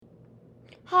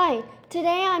Hi,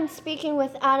 today I'm speaking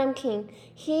with Adam King.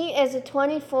 He is a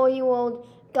 24-year-old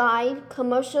guide,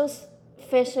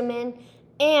 fisherman,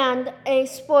 and a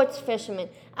sports fisherman.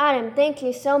 Adam, thank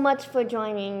you so much for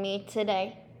joining me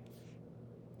today.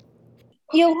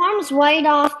 Your home's right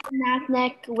off the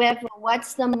Naknek River.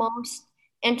 What's the most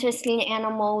interesting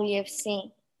animal you've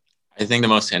seen? I think the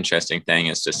most interesting thing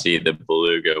is to see the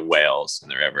beluga whales in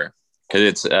the river because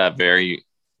it's a very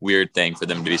weird thing for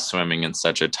them to be swimming in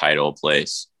such a tidal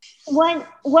place. What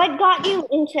got you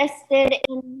interested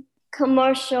in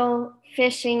commercial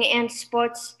fishing and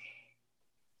sports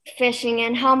fishing,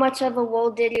 and how much of a role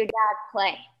did your dad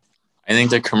play? I think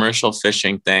the commercial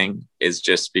fishing thing is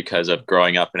just because of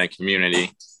growing up in a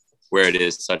community where it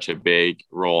is such a big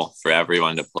role for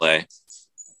everyone to play.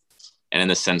 And in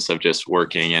the sense of just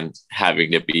working and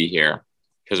having to be here.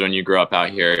 Because when you grow up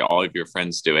out here, all of your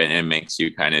friends do it and it makes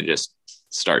you kind of just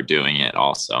start doing it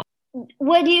also.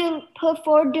 Would you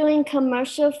prefer doing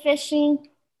commercial fishing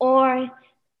or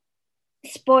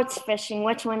sports fishing?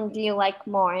 Which one do you like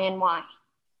more and why?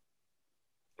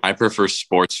 I prefer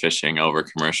sports fishing over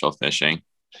commercial fishing.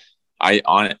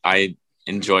 I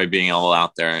enjoy being all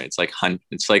out there. It's like on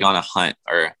a hunt,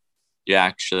 or you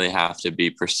actually have to be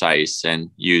precise and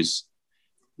use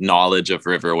knowledge of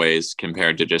riverways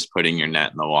compared to just putting your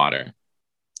net in the water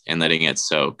and letting it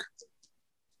soak.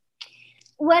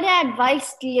 What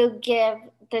advice do you give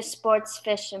the sports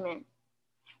fishermen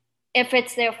if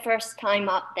it's their first time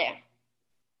up there?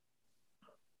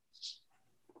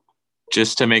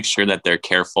 Just to make sure that they're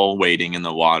careful wading in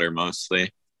the water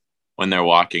mostly when they're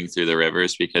walking through the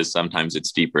rivers, because sometimes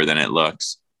it's deeper than it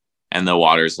looks and the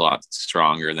water is a lot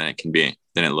stronger than it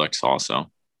looks also.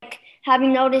 Have you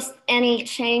noticed any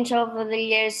change over the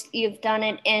years you've done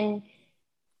it in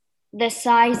the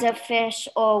size of fish,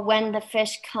 or when the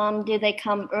fish come? Do they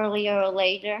come earlier or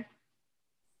later?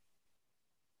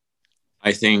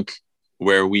 I think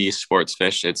where we sports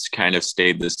fish, it's kind of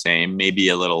stayed the same, maybe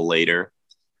a little later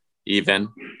even.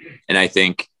 And I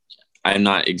think I'm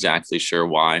not exactly sure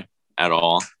why at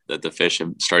all that the fish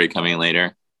have started coming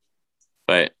later,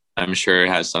 but I'm sure it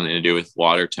has something to do with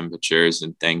water temperatures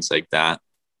and things like that.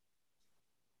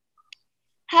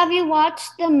 Have you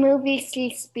watched the movie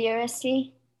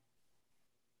Seaspiracy?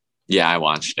 Yeah, I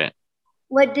watched it.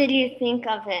 What did you think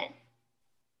of it?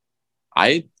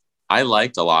 I I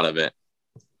liked a lot of it.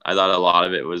 I thought a lot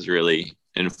of it was really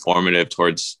informative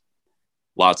towards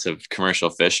lots of commercial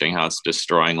fishing, how it's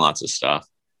destroying lots of stuff.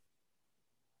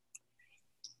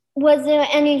 Was there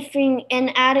anything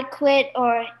inadequate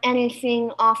or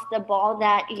anything off the ball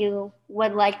that you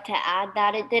would like to add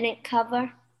that it didn't cover?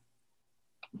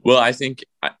 Well, I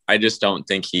just don't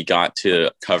think he got to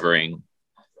covering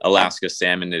Alaska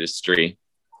salmon industry.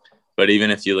 But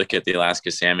even if you look at the Alaska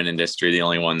salmon industry, the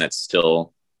only one that's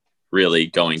still really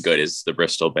going good is the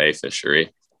Bristol Bay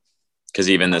fishery. Because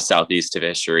even the Southeast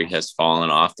fishery has fallen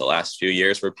off the last few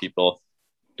years, where people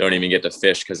don't even get to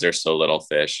fish because there's so little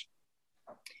fish.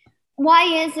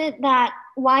 Why is it that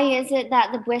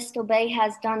the Bristol Bay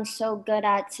has done so good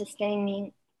at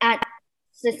sustainability?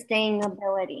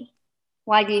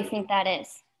 Why do you think that is?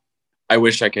 I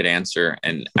wish I could answer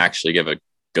and actually give a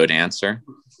good answer.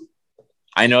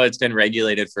 I know it's been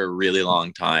regulated for a really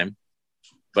long time,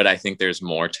 but I think there's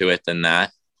more to it than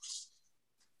that.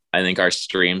 I think our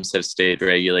streams have stayed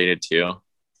regulated too.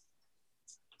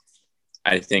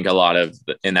 I think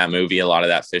in that movie, a lot of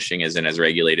that fishing isn't as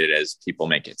regulated as people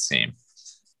make it seem.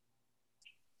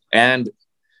 And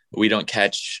we don't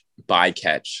catch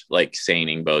bycatch like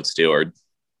seining boats do or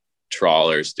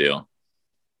trawlers do.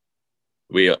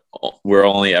 We're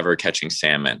only ever catching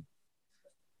salmon.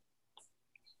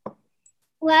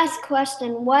 Last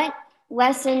question. What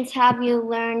lessons have you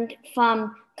learned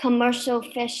from commercial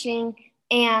fishing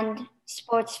and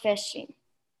sports fishing?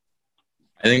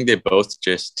 I think they both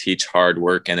just teach hard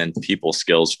work and then people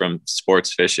skills from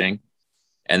sports fishing,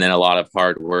 and then a lot of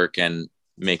hard work and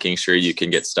making sure you can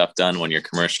get stuff done when you're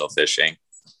commercial fishing.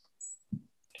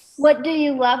 What do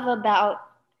you love about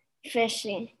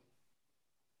fishing?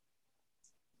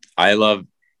 I love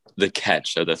the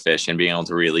catch of the fish and being able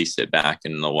to release it back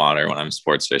in the water when I'm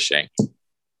sports fishing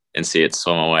and see it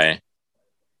swim away,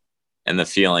 and the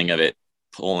feeling of it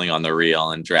pulling on the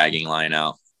reel and dragging line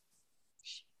out.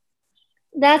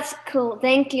 That's cool.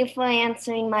 Thank you for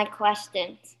answering my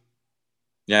questions.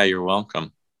 Yeah, you're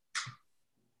welcome.